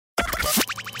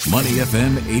Money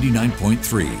FM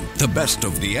 89.3, the best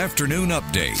of the afternoon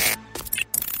update.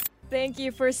 Thank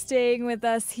you for staying with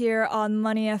us here on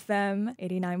Money FM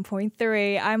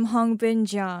 89.3. I'm Hong Bin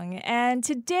Jung. And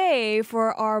today,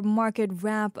 for our market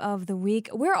wrap of the week,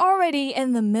 we're already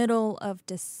in the middle of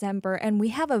December, and we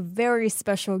have a very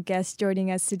special guest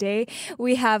joining us today.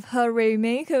 We have He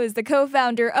Ruiming, who is the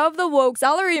co-founder of The Woke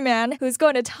Salaryman, who's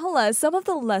going to tell us some of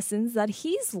the lessons that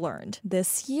he's learned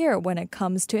this year when it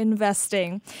comes to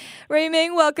investing.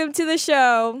 Ruiming, welcome to the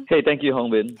show. Hey, thank you, Hong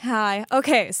Bin. Hi.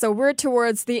 Okay, so we're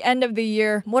towards the end of the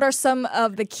year. What are some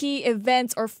of the key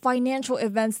events or financial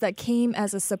events that came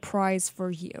as a surprise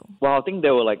for you? Well, I think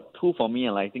there were two for me,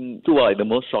 and I think two are the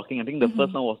most shocking. I think the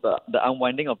first one was the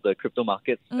unwinding of the crypto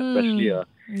markets, especially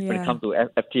when it comes to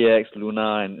FTX,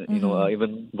 Luna, and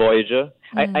even Voyager.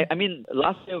 I mean,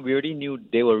 last year we already knew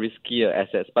they were riskier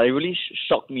assets, but it really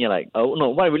shocked me.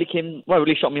 What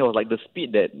really shocked me was the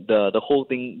speed that the whole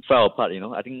thing fell apart.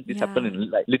 I think this happened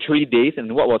in literally days,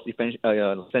 and what was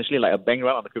essentially like a bank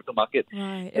run on the crypto market.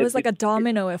 Right, it was like a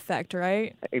domino effect,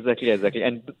 right? Exactly.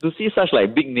 And to see such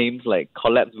big names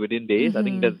collapse within days, I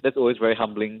think that's always very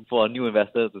humbling for a new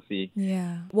investor to see.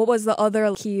 Yeah. What was the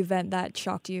other key event that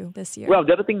shocked you this year? Well,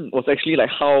 the other thing was actually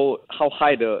how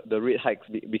high the rate hikes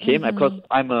became. Because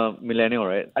I'm a millennial,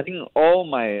 right? I think all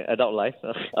my adult life,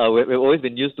 we've always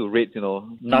been used to rates,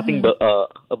 nothing but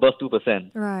above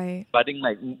 2%. Right. But I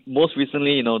think most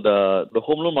recently, the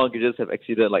home loan mortgages have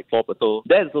exceeded 4%. So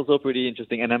that's also pretty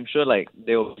interesting, and I'm sure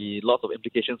there will be lots of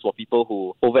implications for people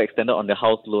who overextended on their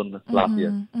house loan last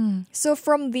year. So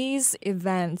from these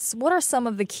events, what are some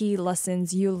of the key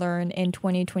lessons you learned in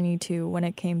 2022 when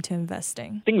it came to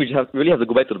investing? I think we really have to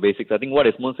go back to the basics. I think what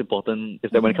is most important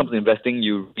is that when it comes to investing,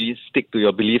 you really stick to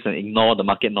your beliefs and ignore the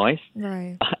market noise.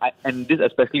 Right. And this is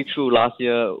especially true last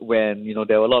year when,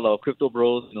 there were a lot of crypto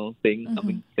bros, saying stuff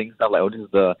like, this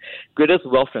is the greatest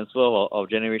wealth transfer of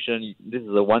generation. This is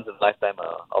a once-in-a-lifetime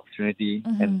opportunity.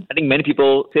 And I think many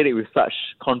people said it with such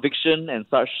conviction and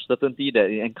such certainty that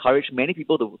it encouraged many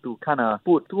people to kind of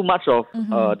put too much of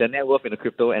their net worth into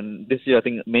crypto. And this year, I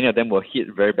think many of them were hit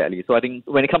very badly. So I think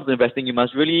when it comes to investing, you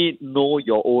must really know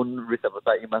your own risk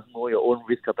appetite. You must know your own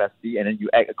risk capacity, and then you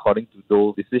act according to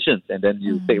those decisions, and then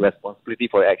you take responsibility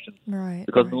for your actions. Right.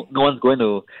 Because no one's going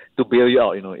to bail you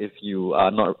out, if you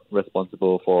are not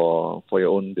responsible for your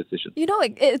own decisions.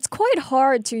 It's quite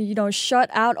hard to, shut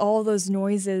out all those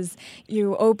noises.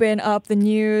 You open up the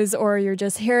news or you're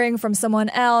just hearing from someone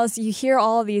else. You hear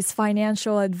all these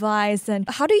financial advice. And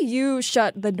how do you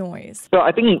shut the noise? So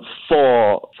I think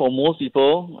for most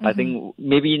people, I think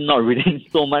maybe not reading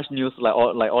so much news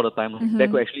all the time,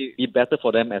 that could actually be better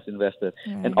for them as investors.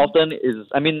 Right. And often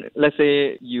let's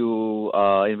say you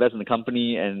invest in a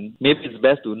company, and maybe it's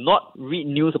best to not read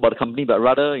news about the company, but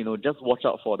rather, just watch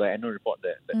out for the annual report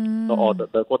or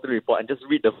the quarterly report, and just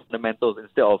read the fundamentals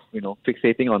instead of,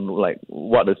 fixating on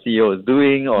what the CEO is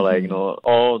doing or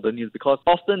all the news, because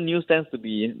often news tends to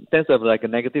have a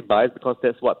negative bias, because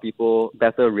that's what people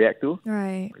better react to.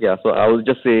 Right. Yeah, so I would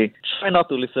just say try not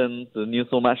to listen to the news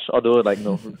so much, although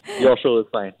your show is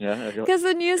fine. Yeah. Because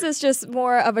the news is just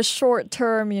more of a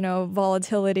short-term,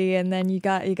 volatility, and then you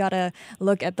gotta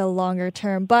look at the longer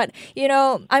term. But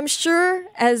I'm sure,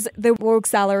 as the Woke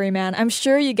Salaryman, I'm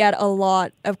sure you get a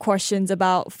lot of questions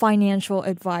about financial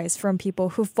advice from people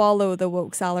who follow the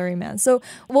Woke Salaryman. So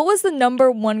what was the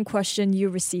number one question you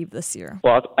received this year?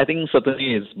 Well, I think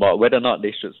certainly it's about whether or not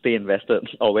they should stay invested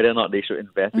or whether or not they should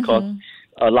invest, because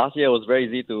last year it was very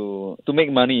easy to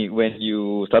make money when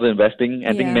you started investing.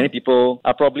 I think many people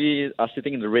are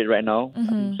sitting in the red right now.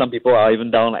 Some people are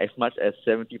even down as much as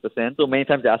 70%. So many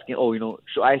times they're asking,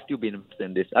 should I still be invested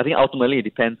in this? I think ultimately it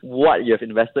depends what you have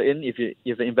invested in. If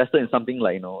you've invested in something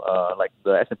like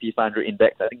the S&P 500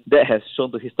 index, I think that has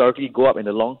shown to historically go up in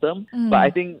the long term. But I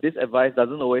think this advice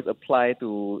doesn't always apply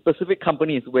to specific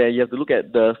companies where you have to look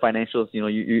at the financials.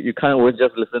 You can't always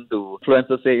just listen to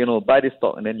influencers say, buy this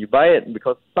stock, and then you buy it,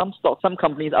 because some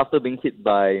companies, after being hit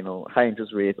by high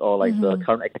interest rates or the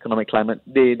current economic climate,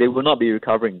 they will not be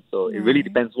recovering. So it really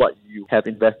depends what you have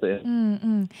invested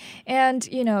in. And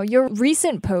your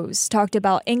recent post talked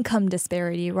about income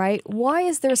disparity, right? Why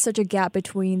is there such a gap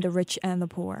between the rich and the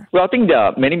poor? Well, I think there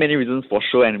are many reasons for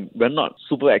sure, and we're not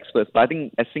super experts. But I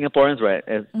think as Singaporeans, right,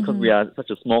 because we are such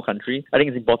a small country, I think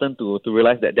it's important to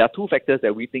realize that there are two factors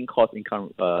that we think cause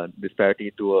income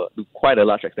disparity to quite a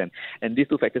large extent. And these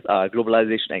two factors are globalization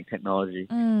globalization and technology.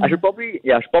 I should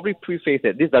probably preface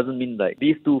that this doesn't mean like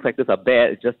these two factors are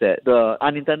bad. It's just that the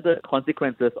unintended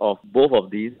consequences of both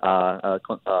of these are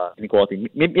inequality.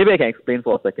 Maybe I can explain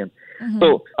for a second.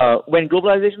 So when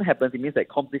globalization happens, it means that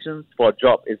competition for a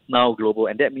job is now global,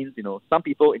 and that means some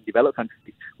people in developed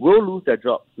countries will lose their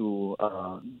jobs to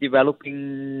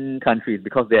developing countries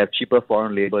because they have cheaper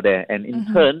foreign labor there, and in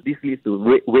turn this leads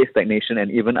to wage stagnation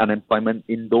and even unemployment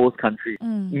in those countries.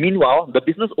 Meanwhile, the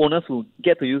business owners who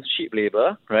get to use cheap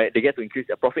labor, right, they get to increase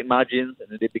their profit margins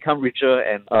and they become richer,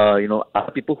 and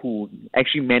other people who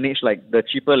actually manage like the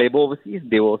cheaper labor overseas,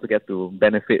 they will also get to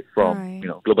benefit from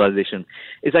globalization.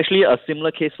 It's actually a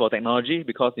similar case for technology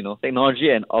because technology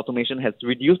and automation has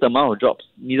reduced the amount of jobs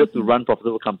needed to run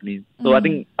profitable companies. So I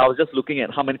think I was just looking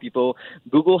at how many people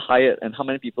Google hired and how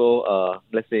many people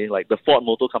let's say like the Ford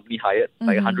Motor Company hired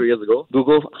like 100 years ago.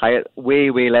 Google hired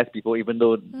way less people, even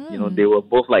though they were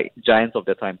both like giants of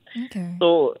their time.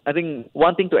 So I think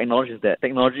one thing to acknowledge is that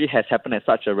technology has happened at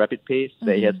such a rapid pace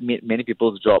that it has made many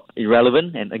people's jobs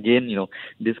irrelevant, and again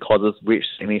this causes wage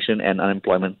stagnation and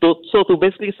unemployment. So to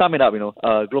basically sum it up,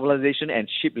 globalization and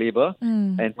cheap labor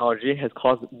and technology has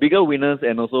caused bigger winners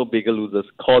and also bigger losers,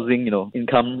 causing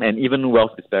income and even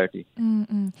wealth disparity.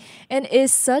 And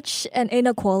is such an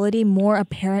inequality more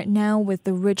apparent now with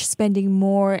the rich spending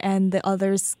more and the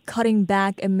others cutting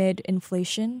back amid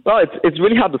inflation? Well, it's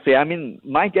really hard to say. I mean,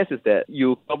 my guess is that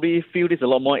you probably feel this a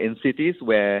lot more in cities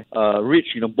where rich,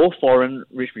 both foreign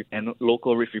rich people and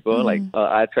local rich people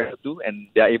are attracted to, and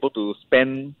they are able to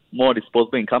spend more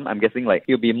disposable income. I'm guessing like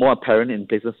it'll be more apparent in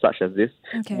places such as this.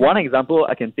 One example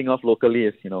I can think of locally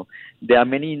is, there are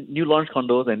many new launch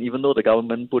condos, and even though the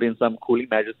government put in some cooling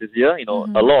measures this year, a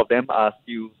lot of them are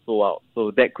still sold out.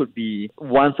 So that could be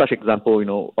one such example,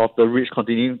 of the rich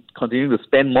continuing to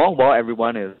spend more while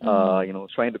everyone is,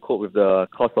 trying to cope with the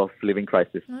cost of living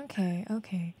crisis. Okay.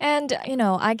 And,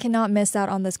 I cannot miss out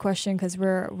on this question because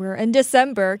we're in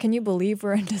December. Can you believe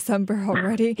we're in December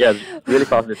already? Yeah, really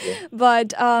fast this year.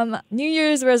 But New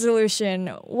Year's resolution.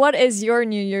 What is your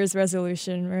New Year's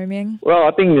resolution, Ruiming? Well,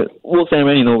 I think work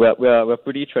ceremony, we're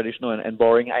pretty traditional and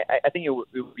boring. I think it would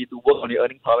be to work on your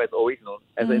earning power as always.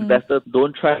 As an investor,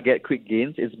 don't try to get quick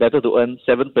gains. It's better to earn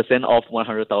 7% off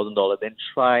 $100,000 than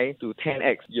try to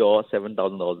 10x your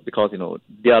 $7,000 because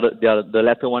the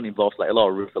latter one involves like a lot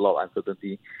of risk, a lot of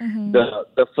uncertainty.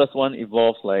 The first one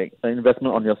involves like an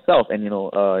investment on yourself, and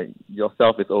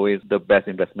yourself is always the best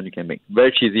investment you can make.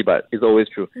 Very cheesy, but it's always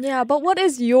true. Yeah, but what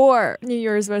is your New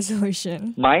Year's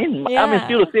resolution? Mine? Yeah. I mean,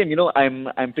 still the same.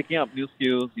 I'm picking up new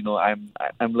skills.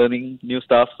 I'm learning new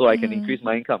stuff so I can increase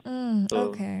my income.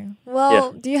 Okay.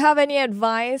 Well, do you have any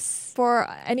advice for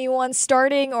anyone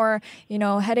starting or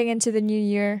heading into the new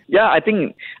year? Yeah, I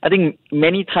think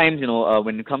many times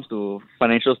when it comes to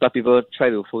financial stuff, people try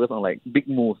to focus on like big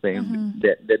moves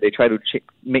that they try to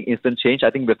make instant change. I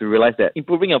think we have to realize that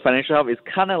improving your financial health is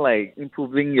kind of like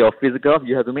improving your physical health.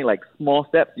 You have to make like small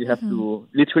steps. You have to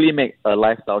literally make a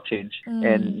lifestyle change.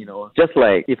 And just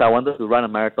like if I wanted to run a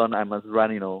marathon, I must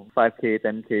run 5K,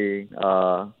 10K,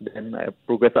 then I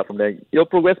progress up from there. Your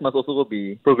progress must also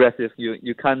be progressive.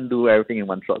 You can't do everything in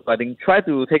one shot. So I think try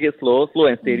to take it slow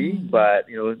and steady, but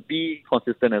be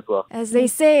consistent as well. As they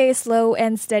say, slow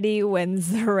and steady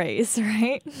wins the race,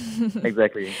 right?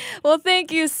 Exactly. Well,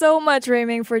 thank you so much,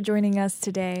 Ruiming, for joining us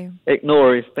today. Hey, no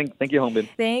worries. Thank you, Hongbin.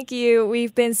 Thank you.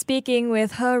 We've been speaking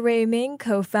with He Ruiming,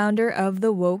 co-founder of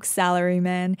The Woke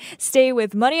Salaryman. Stay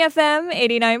with Money FM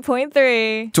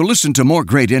 89.3. To listen to more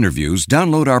great interviews,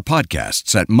 download our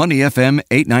podcasts at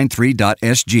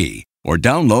moneyfm893.sg or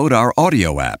download our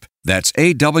audio app. That's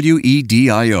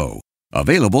AWEDIO.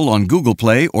 Available on Google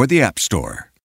Play or the App Store.